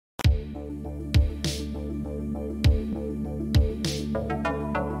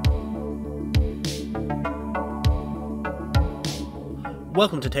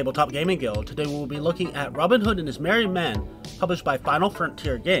Welcome to Tabletop Gaming Guild. Today we will be looking at Robin Hood and His Merry Men, published by Final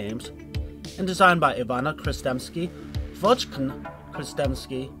Frontier Games, and designed by Ivana Krastemski, Wojciech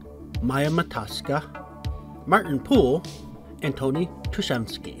Krastemski, Maya Mataska, Martin Poole, and Tony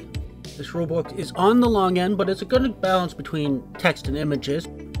Tushemski. This rulebook is on the long end, but it's a good balance between text and images.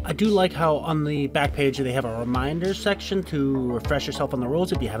 I do like how on the back page they have a reminder section to refresh yourself on the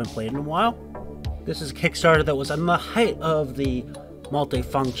rules if you haven't played in a while. This is a Kickstarter that was on the height of the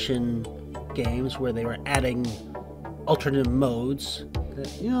multi-function games where they were adding alternate modes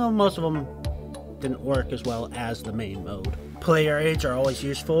that, most of them didn't work as well as the main mode. Player aids are always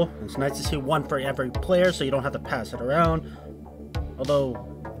useful. It's nice to see one for every player so you don't have to pass it around.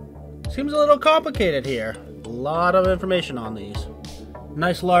 Although, it seems a little complicated here. A lot of information on these.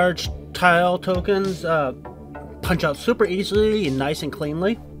 Nice large tile tokens, punch out super easily and nice and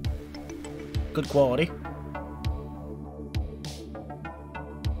cleanly. Good quality.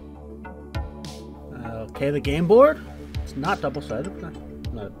 Okay, the game board. It's not double-sided,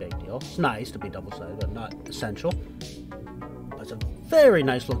 not a big deal. It's nice to be double-sided, but not essential. But it's a very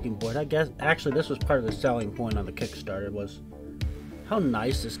nice looking board. I guess actually this was part of the selling point on the Kickstarter, was how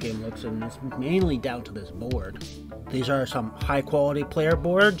nice this game looks, and it's mainly down to this board. These are some high quality player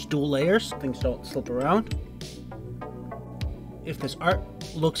boards, dual layers, things don't slip around. If this art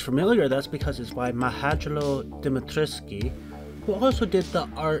looks familiar, that's because it's by Mahajlo Dimitrisky, who also did the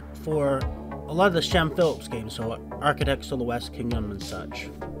art for a lot of the Shem Phillips games, so Architects of the West Kingdom and such.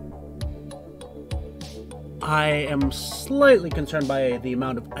 I am slightly concerned by the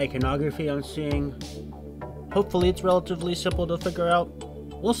amount of iconography I'm seeing. Hopefully it's relatively simple to figure out.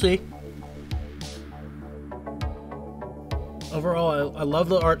 We'll see. Overall, I love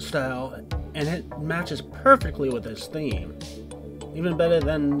the art style, and it matches perfectly with this theme. Even better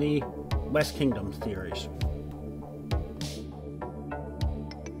than the West Kingdom theories.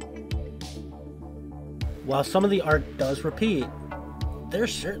 While some of the art does repeat,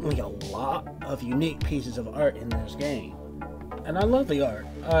 there's certainly a lot of unique pieces of art in this game. And I love the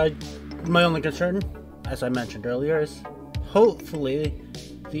art. My only concern, as I mentioned earlier, is hopefully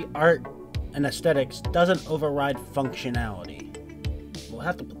the art and aesthetics doesn't override functionality.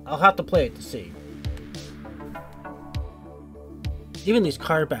 I'll have to play it to see. Even these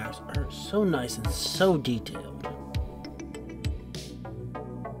card backs are so nice and so detailed.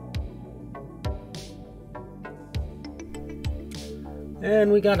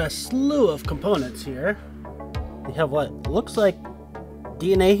 And we got a slew of components here. We have what looks like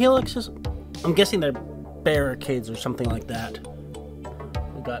DNA helixes. I'm guessing they're barricades or something like that.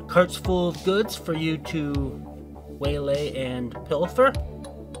 We got carts full of goods for you to waylay and pilfer.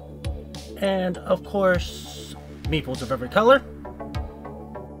 And of course, meeples of every color.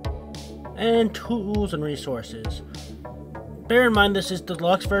 And tools and resources. Bear in mind this is the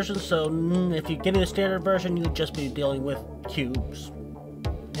deluxe version, so if you're getting the standard version, you'd just be dealing with cubes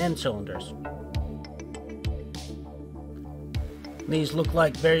and cylinders. These look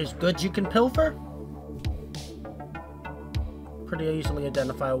like various goods you can pilfer. Pretty easily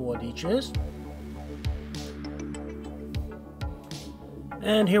identifiable what each is.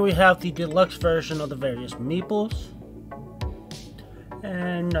 And here we have the deluxe version of the various meeples.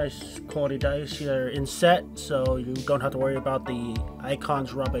 And nice quality dice here in set, so you don't have to worry about the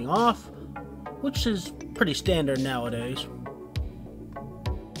icons rubbing off, which is pretty standard nowadays.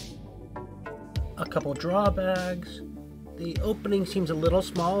 A couple draw bags. The opening seems a little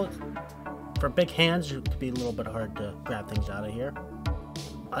small. For big hands, it could be a little bit hard to grab things out of here.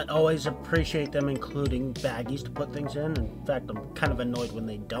 I always appreciate them including baggies to put things in. In fact, I'm kind of annoyed when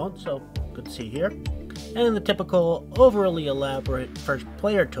they don't, so good to see here. And the typical overly elaborate first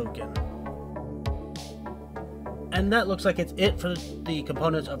player token. And that looks like it's it for the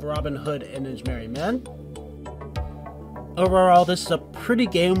components of Robin Hood and His Merry Men. Overall, this is a pretty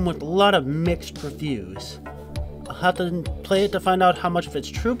game with a lot of mixed reviews. I'll have to play it to find out how much of it's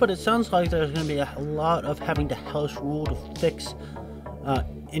true, but it sounds like there's going to be a lot of having to house rule to fix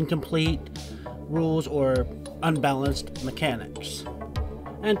incomplete rules or unbalanced mechanics.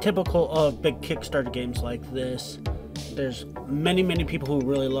 And typical of big Kickstarter games like this, there's many people who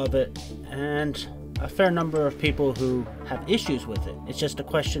really love it, and a fair number of people who have issues with it. It's just a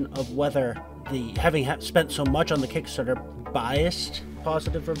question of whether the having spent so much on the Kickstarter biased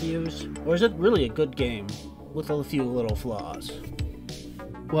positive reviews, or is it really a good game with a few little flaws?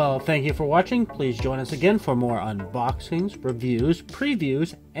 Well, thank you for watching. Please join us again for more unboxings, reviews,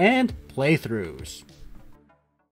 previews, and playthroughs.